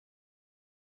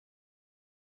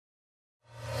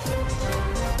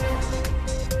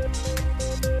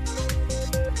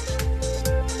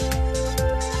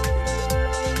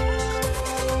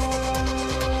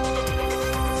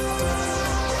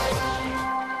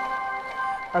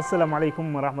assalamu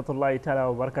aleykum wa rahmatullahi taala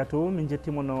wa barakatuh. Min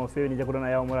jettimo no fewni jagoɗon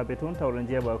a yawmoraɓe toon tawɗon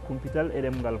jeeɓa kumpital e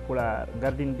ɗemgal pulaar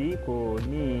gardindi ko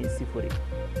ni sifori.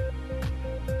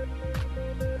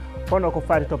 Hono ko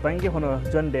fati to banggue hono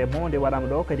jonde monde waɗama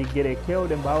ɗo kadi gueɗe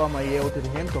kewɗe mbawama yewtude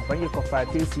hen to banggue ko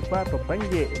fati sifa to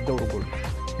banggue dawrugol.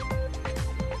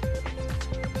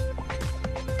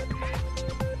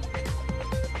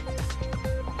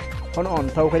 hono on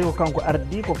taw kadi ko kanko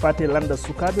ardi ko fate landa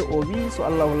sukaɓe o wi so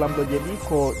allahu lamɗo jaaɓi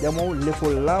ko ƴamow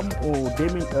lefol laamu o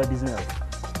 2019.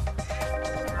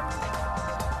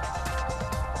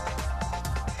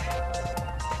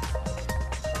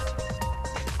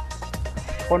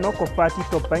 hono ko fati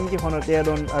to banggue hono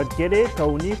ɗeɗon gueɗe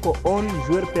tawni ko on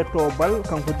joueur petto bal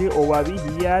kanko de o wawi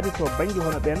yaade to banggue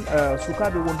hono ɓen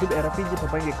sukaɓe wonduɓe e rafiji to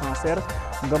banggue cancer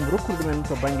gam rokkude ɗumen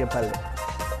to banggue balle.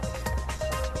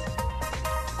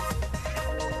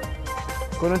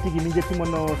 kono tigi min jettimo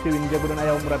no fewi jagoɗon a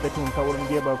yawmuraɓe toon tawoɗon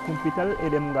jeeɓa kumpital e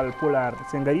ɗemgal pulaar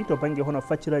se gaari to banggue hono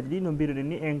facciraji ɗi no mbiruɗen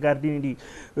ni e gardini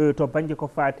ɗi to banggue ko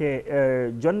fate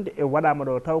jonde e waɗama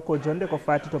ɗo taw ko jonde ko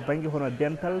fati to banggue hono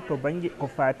dental to banggue ko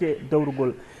fate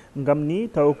dawrugol gam ni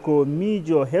taw ko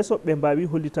miijo heesoɓe mbawi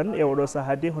holli tan e oɗo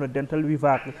saaha de hono dental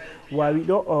wivak wawi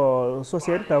ɗo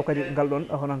société taw kadi ngalɗon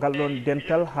hono ngalɗon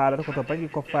dental haalata ko to banggue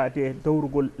ko fate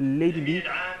dawrugol leydi ndi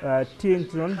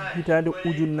tengti noon hitande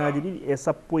ujunnaji ɗiɗi e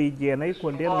sappo e jeenayyi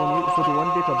ko nden woni foti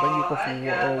wonde to banggue ko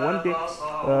wonde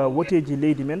woteji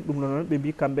leydi men ɗum noon ɓe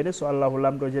mbi kamɓene so allahu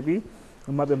lamɗo jaaɓi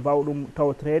maɓe mbawa ɗum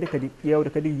tawtorede kadi ƴewde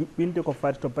kadi yuɓɓinde ko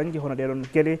fati to banggue hono ɗeɗon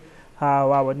gueɗe ha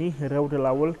wawa ni rewde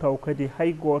lawol taw kadi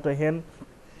hay goto hen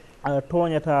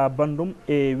toñata bandum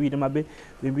e wiide mabɓe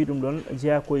ɓe mbi ɗum ɗon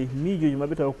jeeya koye miijoji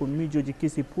mabɓe taw ko miijoji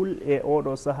kesi poul e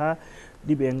oɗo saaha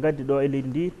ɗiɓe gaddi ɗo e leydi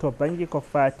ndi to banggue ko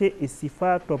fate e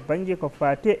sifa to banggue ko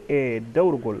fate e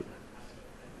dawrugol.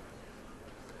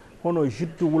 hono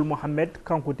Jiddowul Mohamed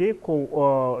kanko de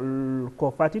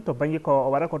ko fati to banggue ko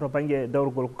waɗa ko to banggue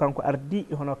dawrugol kanko ardi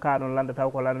hono kaɗon landa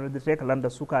taw ko landa noddirte ko landa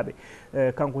sukaɓe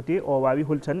kanko de o wawi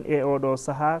holli tan e oɗo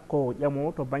saaha ko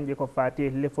ƴamo to banggue ko fati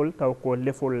lefol taw ko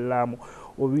lefol laamu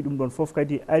o wi ɗum ɗon foof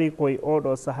kadi ari koye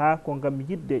oɗo saaha ko gam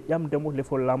yidde ƴamdemo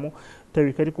lefol laamu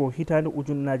tawi kadi ko hitande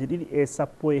ujunnaji ɗiɗi e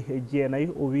sappo e jeenayyi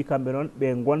o wi kamɓe noon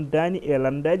ɓe gondani e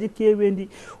landaji kewendi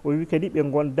o wi kadi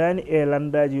ɓe gondani e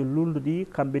landaji lulduɗi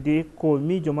kamɓe de ko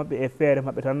miijo mabɓe e feere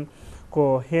mabɓe tan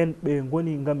ko hen ɓe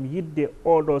goni gam yidde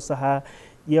oɗo saaha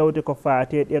ƴewde ko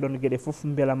fate ɗeɗon gueɗe foof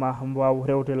beelama mbaw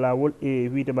rewde lawol e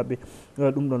wiide mabɓe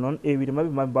ɗum ɗo noon e wiide mabɓe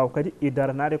maɓe mbaw kadi e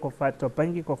daranade ko fati to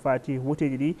banggue ko fati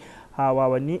woteji ɗi ha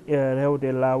wawa ni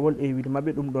rewde lawol e wiide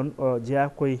mabɓe ɗum ɗon jeeya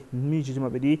koye miijoji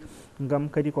mabɓe ɗi gam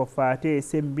kadi ko fate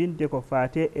sembinde ko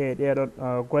fate e ɗeɗon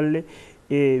golle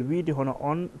e wiide hono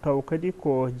on taw kadi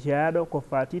ko jeeyaɗo ko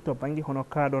fati to banggue hono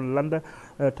kaɗon landa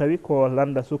tawi ko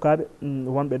landa sukaɓe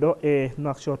wonɓe ɗo e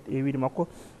Nouakchott e wiide makko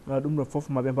ɗum ɗon foof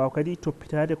maɓe mbaw kadi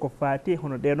toppitade ko fate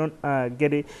hono ɗeɗon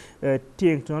gueɗe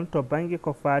tengti noon to banggue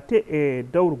ko fate e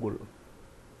dawrugol.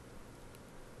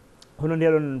 hono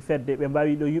ndeɗon fedde ɓe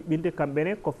mbawi ɗo yuɓɓinde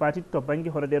kamɓene ko fati to banggue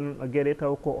hono ɗeɗon gueɗe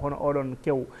taw ko hono oɗon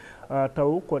kew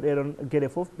taw ko ɗeɗon gueɗe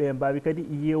foof ɓe mbawi kadi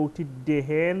yewtidde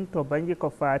hen to banggue ko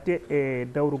fate e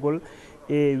dawrugol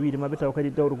e wiide mabɓe taw kadi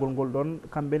dawrugol ngol ɗon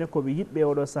kamɓene koɓe yiɗɓe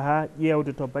oɗo saaha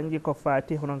ƴewde to banggue ko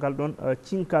fati hono ngal ɗon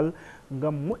cinkal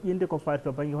gam moƴƴinde ko fati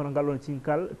to banggue hono ngal ɗon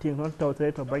cinkal teng noon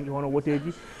tawtere to banggue hono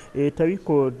woteji e tawi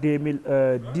ko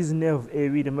 2019 e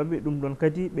wiide mabɓe ɗum ɗon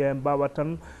kadi ɓe mbawa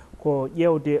tan ko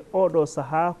ƴewde oɗo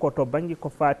saaha ko to banggue ko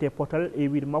fate potal e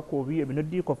wiide makko o wi eɓe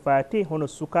noddi ko fate hono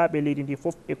sukaɓe leydi ndi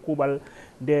foof e kuuɓal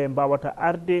nde mbawata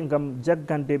arde gam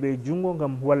jaggandeɓe junggo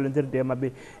gam wallodirde e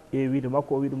mabɓe e wiide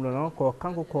makko o wi ɗum ɗo noon ko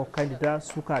kanko ko candidat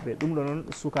sukaɓe ɗum ɗo noon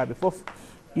sukaɓe foof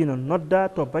ina nodda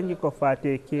to banggue ko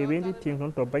fate kewendi ten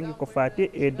noon to banggue ko fate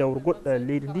e dawrugol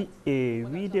leydi ndi e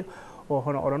wiide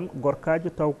hono oɗon gorkajo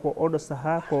taw ko oɗo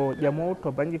saaha ko ƴamowo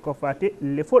to banggue ko fate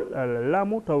lefol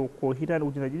laamu taw ko hitande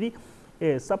ujunaji ɗiɗi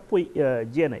e sappo e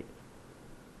jeenayyi.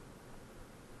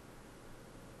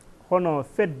 hono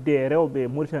fedde rewɓe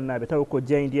Mauritanie naɓe taw ko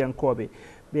jeyndiyankoɓe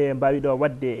ɓe mbawi ɗo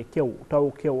wadde kew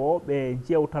taw kew o ɓe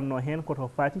jewtanno hen koto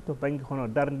fati to banggue hono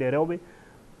darde rewɓe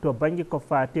to banggue ko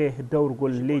fate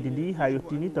dawrugol leydi ndi ha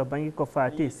yettini to banggue ko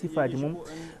fate sifaji mum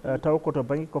taw ko to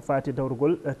banggue ko fate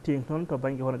dawrugol teng toon to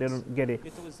banggue hono ɗeɗon gueɗe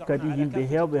kadi yimɓe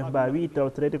hewɓe mbawi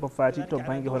tawtorede ko fati to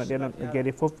banggue hono ɗeɗon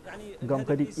gueɗe foof gam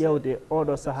kadi ƴewde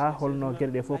oɗo saaha holno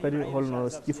gueɗe ɗe foof kadi holno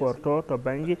ciforto to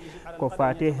banggue ko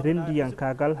fate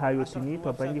rendiyankagal ha yettini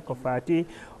to banggue ko fate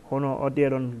hono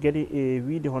ɗeɗon gueɗe e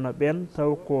wiide hono ɓen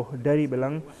taw ko dariɓe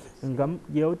lan gam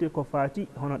ƴewde ko fati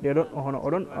hono ɗeɗon hono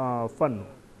oɗon fannu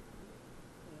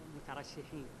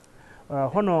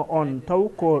hono on taw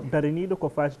ko daraniɗo ko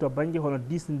fati to banggue hono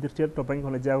disdirteɗo to banggue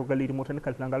hono jaagogal leydi Mauritanie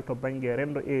kalfinal ngal to banggue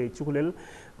rendo e cukalel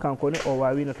kankone o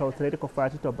wawi no tawtorede ko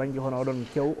fati to banggue hono oɗon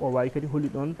kew o wawi kadi holli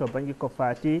ɗon to banggue ko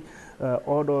fati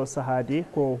oɗo sahade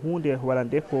ko hunde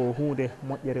walande ko hunde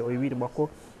moƴƴere o wiide makko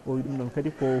o wi ɗum ɗon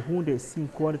kadi ko hunde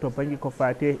sinkode to banggue ko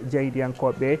fate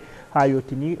jaydiyankoɓe ha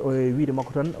yettini o wiide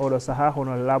makko tan oɗo saaha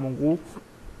hono laamu ngu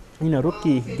ina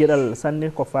rokki gueɗal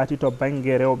sanne ko fati to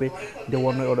banggue rewɓe nde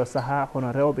wonno oɗo saaha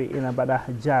hono rewɓe ina mbaɗa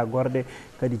jagorde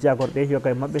kadi jagorde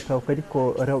yoga e mabɓe taw kadi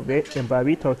ko rewɓe ɓe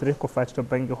mbawi tawtore ko fati to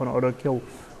banggue hono oɗon kew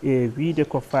e wiide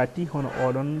ko fati hono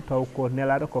oɗon taw ko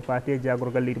nelaɗo ko fati e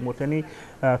jagorgal leydi Mauritanie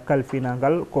kalfinal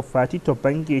ngal ko fati to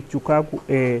banggue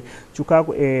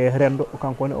cukagu e rendo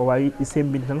kankone o wawi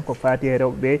sembinde tan ko fati e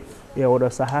rewɓe e oɗo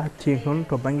saaha teng toon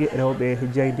to banggue rewɓe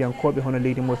jaydiyankoɓe hono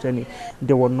leydi Mauritanie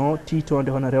nde wonno titode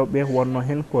hono rewɓe wonno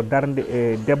hen ko darde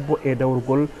e debbo e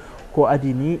dawrugol ko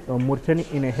adini Mauritanie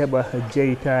ina heeɓa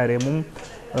jeytare mum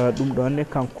ɗum ɗonne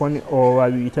kankone o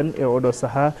wawi tan e oɗo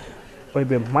saaha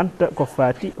ɓe manta ko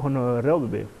fati hono rewɓe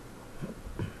ɓe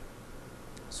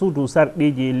suudu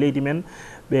sarɗiji leydi men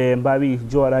ɓe mbawi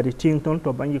joɗade teng toon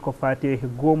to banggue ko fati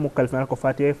goomu kalfinal ko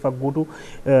fati faggudu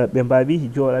ɓe mbawi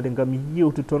joɗade gam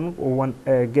yewtude toon won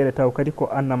gueɗe taw kadi ko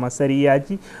annama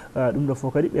sariyaji ɗum ɗo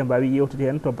foof kadi ɓe mbawi yewtude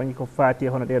hen to banggue ko fati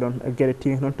hono ɗeɗon gueɗe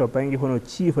teng toon to banggue hono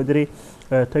ciifodiri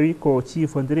tawi ko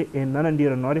ciifodiri e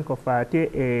nanadiranode ko fati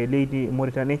e leydi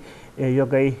Mauritanie e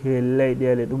yogay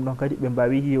leyɗele ɗum ɗon kadi ɓe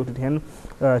mbawi yewtude hen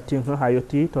teng toon ha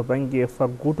yetti to banggue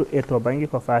faggudu e to banggue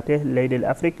ko fati leyɗele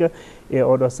Afrique e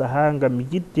oɗo saaha gam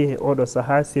yidde oɗo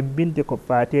saaha sembinde ko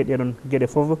fati ɗeɗon gueɗe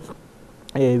foof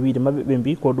e wiide mabɓe ɓe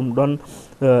mbi ko ɗum ɗon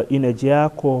ina jeeya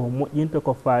ko moƴƴinta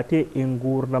ko fati e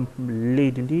gurdam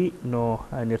leydi ndi no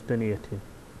hannirta ni yette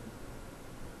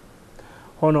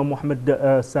hono Mouhamed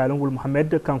Salingol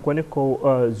Mouhamed kankone ko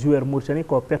joueur Mauritanie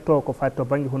ko petto ko fati to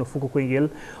banggue hono fuko koyguel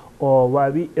o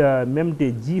wawi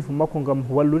memde jiifu makko gam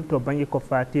wallude to banggue ko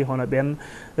fati hono ɓen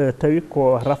tawi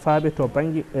ko rafaɓe to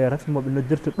banggue rafimoɓe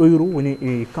noddirta ɗoyru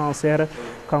woni cancer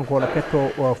kanko hono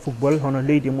petto football hono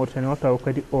leydi Mauritanie o taw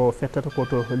kadi o fettata ko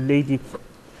to leydi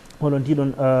hono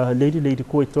ndiɗon leydi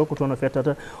Kuwait to ko toon o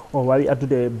fettata o wawi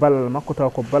addude ballal makko taw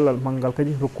ko ballal maggal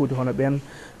kadi rokkude hono ɓen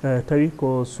tawi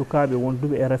ko sukaɓe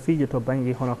wonduɓe e rafiji to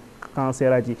banggue hono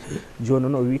cancer aji joni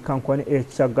noon o wi kankone e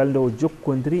caggal nde o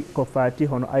jokkodiri ko fati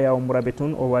hono ayaw mourabe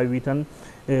toon o wawi wi tan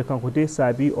kanko de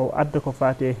saabi o adda ko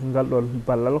fati e ngal ɗon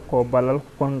ballal ko ballal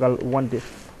gongal wonde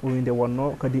o wi nde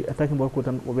wonno kadi taki mborko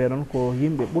tan ɓeɗon ko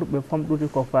yimɓe ɓurɓe famɗude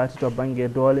ko fati to banggue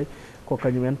doole ko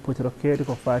kañumen poti rokkede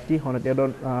ko fati hono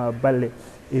ɗeɗon balle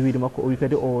e wiide makko o wi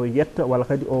kadi o yetta walla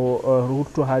kadi o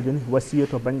rutto ha joni wasiya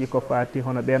to banggue ko fati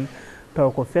hono ɓen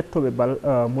taw ko fettoɓe bal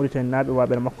Mauritanie naɓe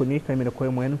waɓere makko ni kamine koye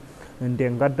mumen nde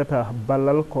gaddata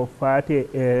ballal ko fati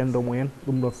e rendo mumen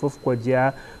ɗum ɗon foof ko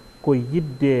jeeya ko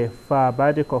yidde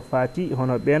faabade ko fati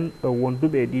hono ɓen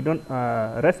wonduɓe ɗiɗon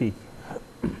rafi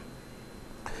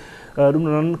ɗum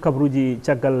noon kabaruji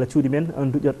caggal cuuɗi men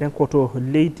duƴorɗen koto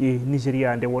leydi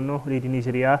Nigéria nde wonno leydi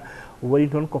Nigéria waɗi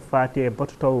toon ko fati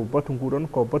batu taw batu nguɗon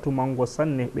ko batu manggo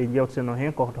sanne ɓe jewteteno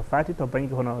hen koto fati to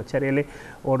banggue hono caɗele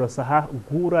oɗo saaha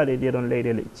guurade ɗeɗon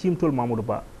leyɗele cimtol Mamadou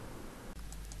Ba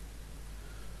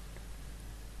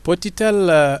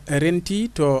Kumpital renti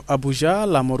to Abuja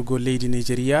lamorgo leydi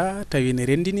Nigeria tawi ne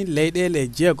rendini leyɗele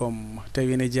jeegom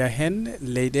tawi ne jeeya hen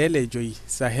leyɗele joyi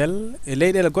Sahel e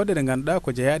leyɗele goɗɗe ɗe ganduɗa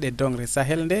ko jeeyaɗe dongre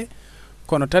Sahel nde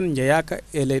kono tan jeeyaka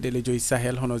e leyɗele joyi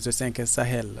Sahel hono G5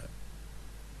 Sahel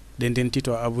ɗe ndenti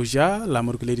to Abuja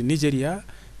lamorgo leydi Nigeria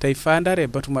tawi fandare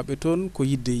batu mabɓe toon ko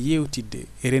yidde yewtidde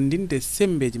e rendinde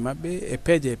sembeji mabɓe e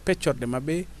peeje peccorɗe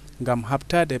mabɓe gam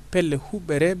habtade pelle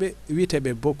huɓɓereɓe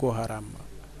witeɓe Boko Haram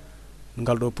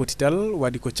ngal ɗo Kumpital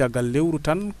waɗi ko caggal lewru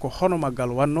tan ko hono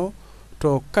maggal wanno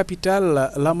to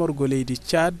capital lamorgo leydi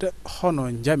Tchad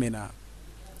hono N'Djamena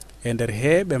e nder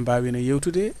he ɓe mbawino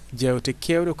yewtude jewte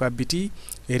kewɗe ko abbiti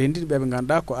e rendinde ɓe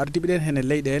ganduɗa ko ardiɓe ɗen hene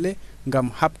leyɗele gam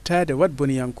habtade wat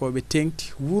boniyankoɓe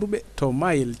tengti wurɓe to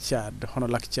mayel Tchad hono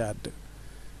lak Tchad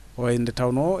o ende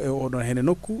tawno e oɗon hene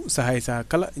nokku saha e saha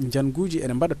kala janguji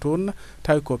ene mbaɗa toon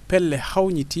tawi ko pelle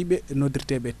hawnitiɓe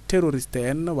noddirteɓe terroriste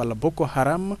en walla Boko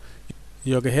Haram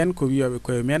yoga hen ko wiyoɓe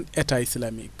koye men état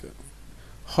islamique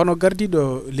hono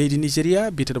gardiɗo leydi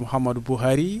Nigeria biteɗo Mouhamadou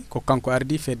Buhari ko kanko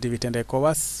ardi fedde witende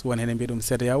ECOWAS won hene mbiya ɗum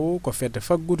CEDEAO ko fedde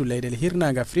faggudu leyɗele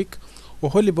hirnague Afrique o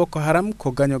holli Boko Haram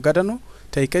ko gaño gadano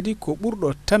tawi kadi ko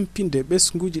ɓurɗo tampinde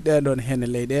ɓesguji ɗeɗon hene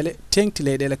leyɗele tengti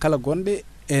leyɗele kala gonɗe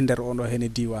e nder oɗo hene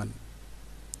diwan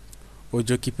o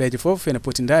jokki peeje foof ene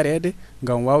poti daarede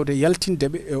gam wawde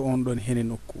yaltindeɓe e on ɗon hene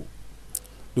nokku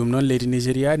ɗum noon leydi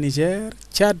Nigeria Niger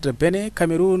Tchad Benin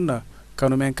Cameroun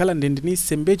kanumen kala ndendini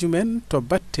sembeju men to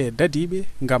batte dadiɓe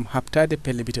ngam habtade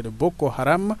pelle biteɗo Boko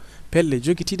Haram pelle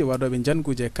jogitiɗe waɗoɓe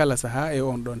janguje kala saha e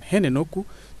on ɗon hene nokku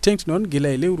tengti noon gila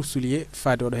e lewru suliye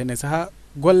faade oɗo hene saha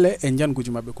golle e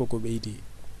janguji mabɓe koko ɓeydi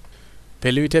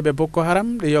pelle witeɓe Boko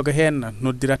Haram ɗe yoga hen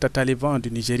noddirata Taliban du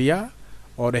Nigeria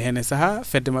oɗo hene saha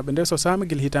fedde mabɓe nde so sama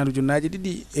guila hitandu junnaji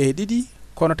ɗiɗi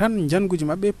kono tan janguji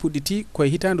mabɓe puɗɗiti koye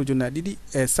hitandu junnaji ɗiɗi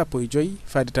e 15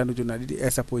 faade tandu junnaji ɗiɗi e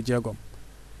 16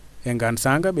 e ngan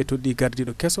sanga ɓe todɗi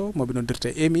gardiɗo kesso moɓe noddirta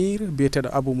émir biyeteɗo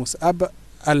Abou Mus'ab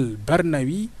al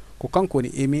Barnawi ko kanko woni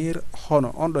émir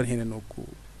hono on ɗon hene nokku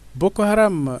Boko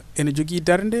Haram ene jogui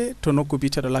darde to nokku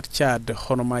biyeteɗo Lac Tchad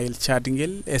hono mayel Tchad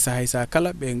ngel e sahay sa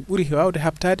kala ɓe ɓuuri wawde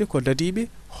habtade ko dadiɓe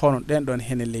hono ɗen ɗon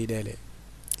hene leyɗele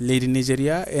leydi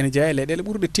Nigeria ene jeeya e leyɗele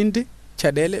ɓurɗe tinde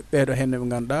caɗele ɓeɗo henne ɓe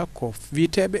ganduɗa ko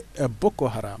witeɓe Boko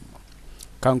Haram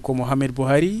kanko Mohamed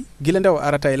Buhari gila nde o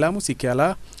arata e laamu sikki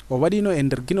ala o waɗino e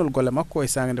nder guinol golle makko e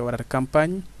sanga nde waɗata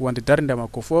campagne wonde darde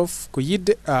makko foof ko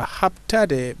yidde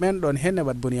habtade men ɗon henne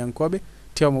wat boniyankoɓe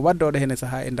tewmo wadda oɗo hene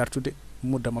saaha e dartude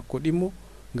mudda makko ɗimmo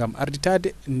ngam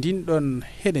arditade ndin ɗon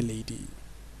hene leydi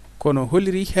kono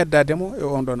holliri heddademo e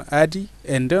on ɗon aadi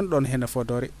e nden ɗon hene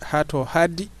fodore ha to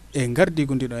haaddi e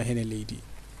gardigu ndi ɗon hene leydi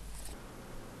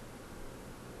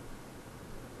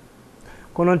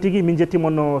ko noon tigui min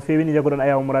jettimon no fewi ni jagoɗon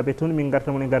Ayaw Mourabe toon min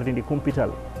gartamon e gardidi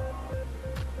Kumpital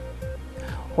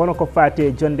hono ko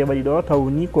faate jonde waɗi ɗo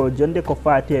tawni ko jonde ko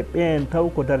faate ɓen taw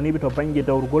ko darniɓe to banggue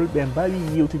dawrugol ɓe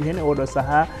mbawi yewtude hen e oɗo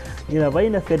saaha ina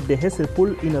wayna fedde hesre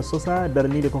pul ina sosa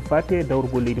darniɗe ko faate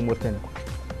dawrugol leydi Mauritanie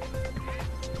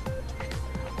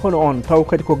hono on taw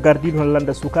kadi ko gardiɗo hono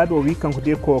landa sukaɓe o wi kanko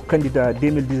de ko candidat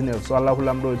 2019 so Allahu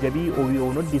lamɗo jaaɓi o wi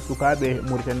o noddi sukaɓe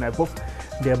Mauritanie naɓe foof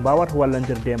nde mbawata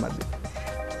wallandirde mabɓe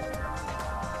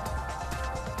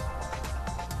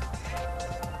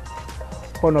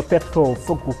hono petto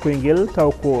foggu koyngel taw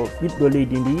ko ɓiɗɗo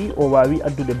leydi ndi o wawi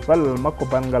addude ballal makko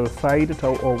banggal fayida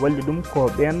taw o walli ɗum ko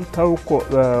ɓen taw ko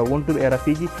wonduɓe e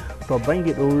rafiji to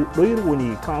banggue ɗoyru woni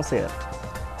cancer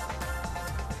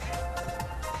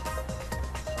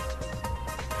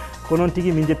ko noon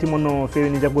tigui min jettimon no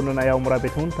fewini jagguɗon Ayaw Mourabe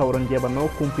toon tawron jeeɓanno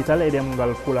Kumpital e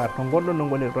ɗemgal Pulaar to gonɗon no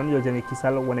gonir toon yo jaami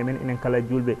kisal wone men enen kala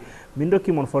julɓe min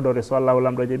dokkimon fodore so Allahu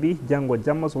lamɗo jaaɓi janggo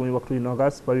jamma so woni waktuji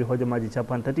nogas pawi hojomaji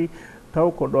 50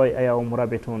 taw ko ɗo e Ayaw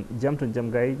Mourabe toon jaam to jaam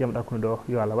gayi jaam ɗakkude ɗo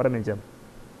yo Allah waɗa men jaam